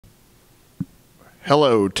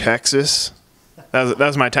Hello, Texas. That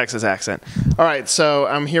was my Texas accent. All right, so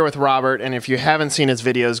I'm here with Robert, and if you haven't seen his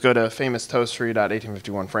videos, go to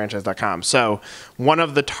famoustoastery.1851franchise.com. So one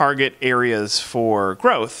of the target areas for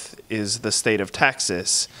growth is the state of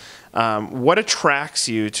Texas. What attracts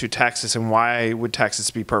you to Texas, and why would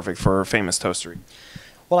Texas be perfect for Famous Toastery?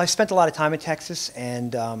 Well, I spent a lot of time in Texas,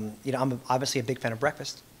 and I'm obviously a big fan of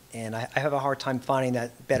breakfast, and I have a hard time finding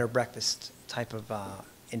that better breakfast type of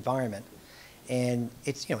environment. And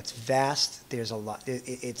it's vast. There's a lot.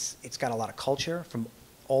 It's got a lot of culture from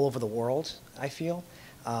all over the world. I feel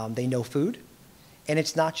they know food, and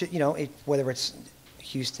it's not just whether it's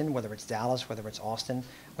Houston, whether it's Dallas, whether it's Austin,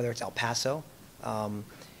 whether it's El Paso.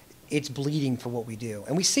 It's bleeding for what we do,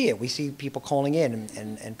 and we see it. We see people calling in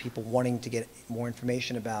and people wanting to get more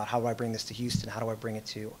information about how do I bring this to Houston, how do I bring it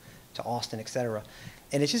to Austin, et cetera.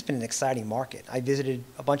 And it's just been an exciting market. I visited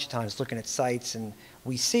a bunch of times looking at sites, and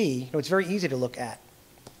we see, it's very easy to look at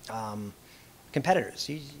competitors.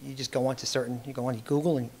 You just go on to you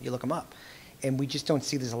Google and you look them up. And we just don't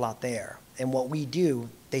see there's a lot there. And what we do,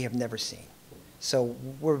 they have never seen. So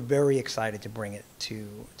we're very excited to bring it to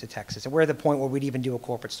Texas. And we're at the point where we'd even do a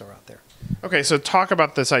corporate store out there. Okay, so talk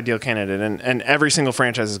about this ideal candidate. And every single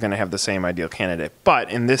franchise is going to have the same ideal candidate. But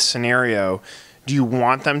in this scenario, do you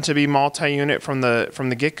want them to be multi-unit from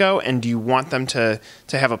the get-go, and do you want them to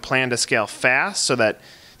have a plan to scale fast so that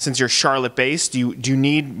since you're Charlotte-based, do you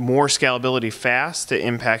need more scalability fast to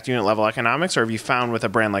impact unit-level economics, or have you found with a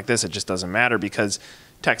brand like this it just doesn't matter because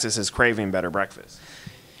Texas is craving better breakfast?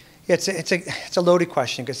 Yeah, it's a loaded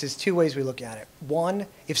question because there's two ways we look at it. One,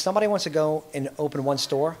 if somebody wants to go and open one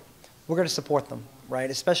store, we're going to support them, right?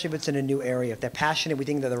 Especially if it's in a new area. If they're passionate, we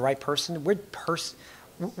think they're the right person.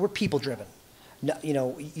 We're people-driven.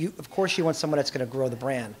 No, of course you want someone that's going to grow the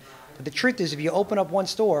brand. But the truth is, if you open up one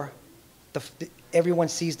store, everyone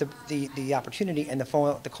sees the opportunity and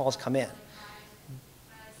the calls come in.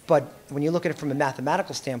 But when you look at it from a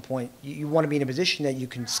mathematical standpoint, you want to be in a position that you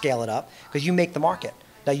can scale it up because you make the market.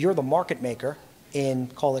 Now you're the market maker in,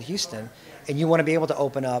 call it Houston, and you want to be able to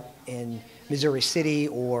open up in Missouri City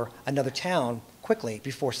or another town quickly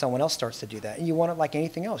before someone else starts to do that. And you want it like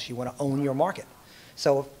anything else. You want to own your market.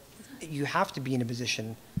 So you have to be in a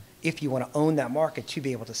position, if you want to own that market, to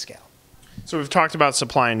be able to scale. So we've talked about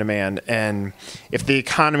supply and demand, and if the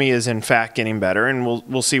economy is in fact getting better, and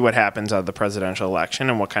we'll see what happens out of the presidential election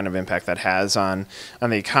and what kind of impact that has on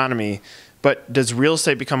the economy. But does real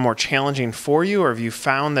estate become more challenging for you, or have you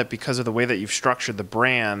found that because of the way that you've structured the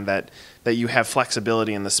brand that you have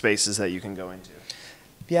flexibility in the spaces that you can go into?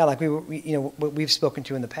 Yeah, like what we've spoken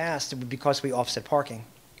to in the past, because we offset parking.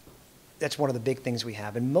 That's one of the big things we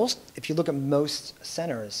have. And if you look at most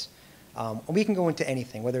centers, we can go into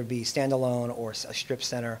anything, whether it be standalone or a strip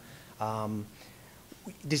center.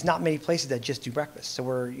 There's not many places that just do breakfast. So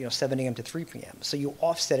we're 7 a.m. to 3 p.m. So you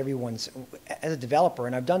offset everyone's, as a developer,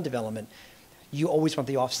 and I've done development, you always want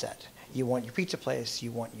the offset. You want your pizza place,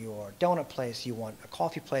 you want your donut place, you want a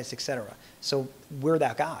coffee place, etc. So we're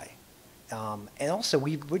that guy. And also,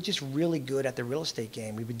 we're just really good at the real estate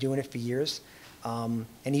game. We've been doing it for years. And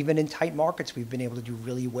even in tight markets, we've been able to do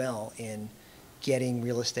really well in getting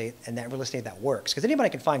real estate, and that real estate that works. Because anybody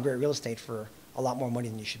can find great real estate for a lot more money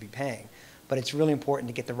than you should be paying. But it's really important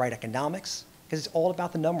to get the right economics, because it's all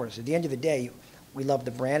about the numbers. At the end of the day, we love the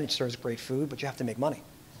brand, it serves great food, but you have to make money.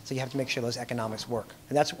 So you have to make sure those economics work.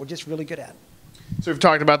 And that's what we're just really good at. So we've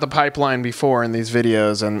talked about the pipeline before in these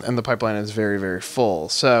videos, and the pipeline is very, very full.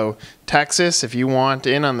 So Texas, if you want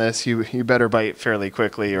in on this, you better bite fairly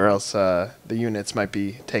quickly, or else the units might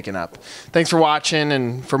be taken up. Thanks for watching,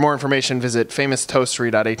 and for more information, visit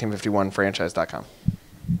famoustoastery.1851franchise.com.